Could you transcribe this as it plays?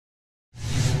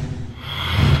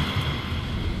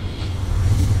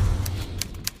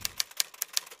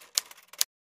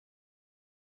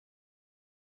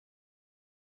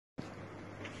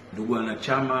Ndugu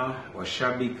wanachama,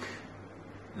 washabiki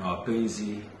na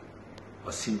wapenzi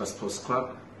wa Simba Sports Club,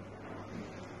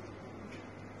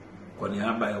 kwa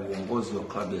niaba ya uongozi wa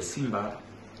klabu ya Simba,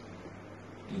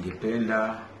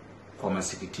 ningependa kwa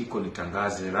masikitiko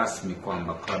nitangaze rasmi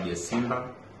kwamba klabu ya Simba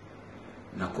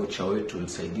na kocha wetu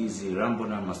msaidizi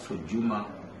na Masoud Djuma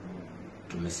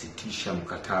tumesitisha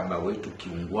mkataba wetu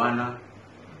kiungwana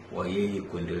wa yeye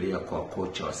kuendelea kwa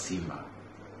kocha wa Simba.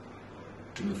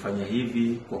 Tumefanya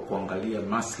hivi kwa kuangalia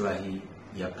maslahi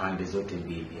ya pande zote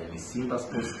mbili, yani Simba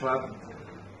Sports Club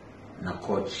na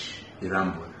coach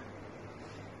Irambona.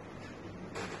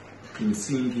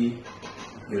 Kimsingi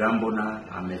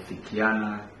Irambona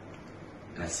amefikiana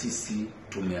na sisi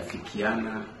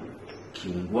tumeafikiana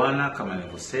kiungwana kama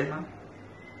nilivyosema,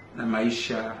 na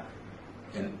maisha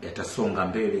yatasonga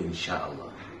mbele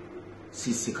inshallah.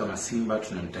 Sisi kama Simba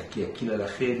tunamtakia kila la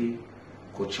kheri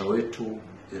kocha wetu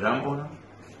Irambona.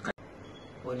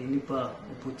 Walinipa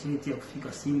opportunity ya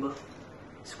kufika Simba.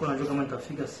 Sikuwa najua kama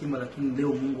nitafika Simba, lakini leo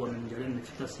Mungu amenijalia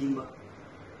nimefika Simba.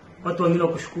 Watu wengine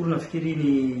wa kushukuru nafikiri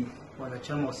ni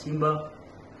wanachama wa Simba,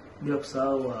 bila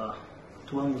kusahau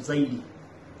watu wangu zaidi,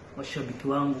 washabiki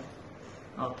wangu.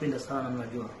 Nawapenda sana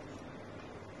mnajua.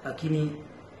 Lakini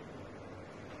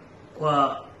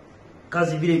kwa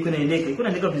kazi vile iko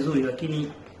inaendeka vizuri,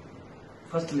 lakini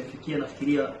first tumefikia,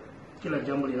 nafikiria kila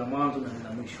jambo lina mwanzo na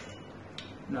lina mwisho.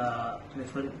 Na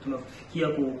tumefikia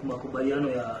makubaliano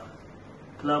ya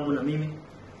klabu na mimi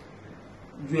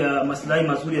juu ya maslahi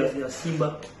mazuri ya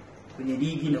Simba kwenye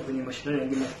ligi na kwenye mashindano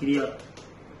mengine. Nafikiria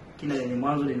kila lenye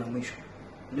mwanzo lina mwisho.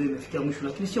 Leo imefikia mwisho,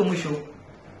 lakini sio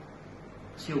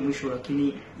mwisho,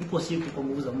 lakini ipo siku kwa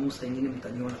nguvu za Mungu nyingine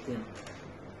mtaniona tena.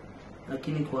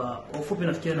 Lakini kwa ufupi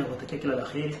nafikiria na kutakia kila la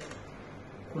kheri.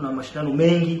 Kuna mashindano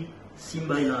mengi,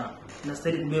 Simba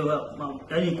inastahili kubeba,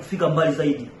 yani kufika mbali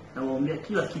zaidi, na waombea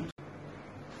kila kitu.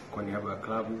 Kwa niaba ya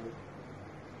klabu,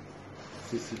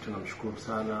 sisi tunamshukuru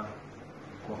sana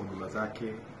kwa huduma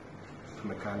zake.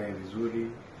 Tumekaa naye vizuri,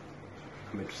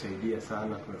 ametusaidia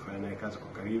sana, tumefanya naye kazi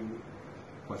kwa karibu.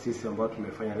 Kwa sisi ambao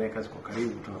tumefanya naye kazi kwa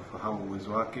karibu, tunafahamu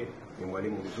uwezo wake, ni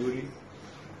mwalimu mzuri.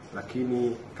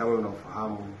 Lakini kama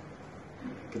unafahamu,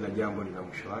 kila jambo lina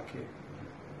mwisho wake.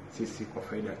 Sisi kwa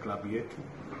faida ya klabu yetu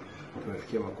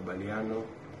tumefikia makubaliano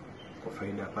kwa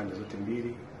faida ya pande zote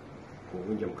mbili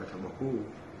kuvunja mkataba huu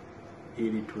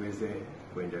ili tuweze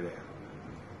kuendelea.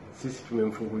 Sisi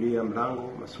tumemfungulia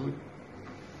mlango Masoud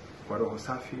kwa roho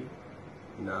safi,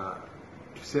 na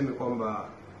tuseme kwamba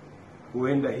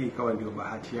huenda hii ikawa ndio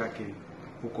bahati yake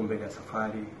huko mbele ya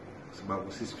safari, kwa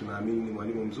sababu sisi tunaamini ni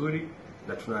mwalimu mzuri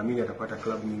na tunaamini atapata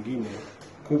klabu nyingine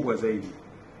kubwa zaidi,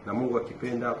 na Mungu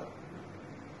akipenda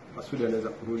Masoud anaweza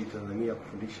kurudi Tanzania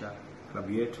kufundisha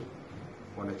klabu yetu.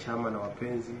 Wanachama na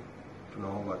wapenzi,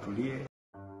 tunaomba tulie.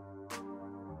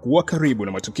 Kuwa karibu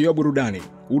na matukio ya burudani,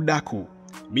 udaku,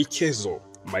 michezo,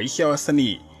 maisha ya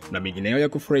wasanii na mengineyo ya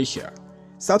kufurahisha.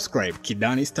 Subscribe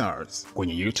Kidani Stars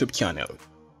kwenye YouTube channel.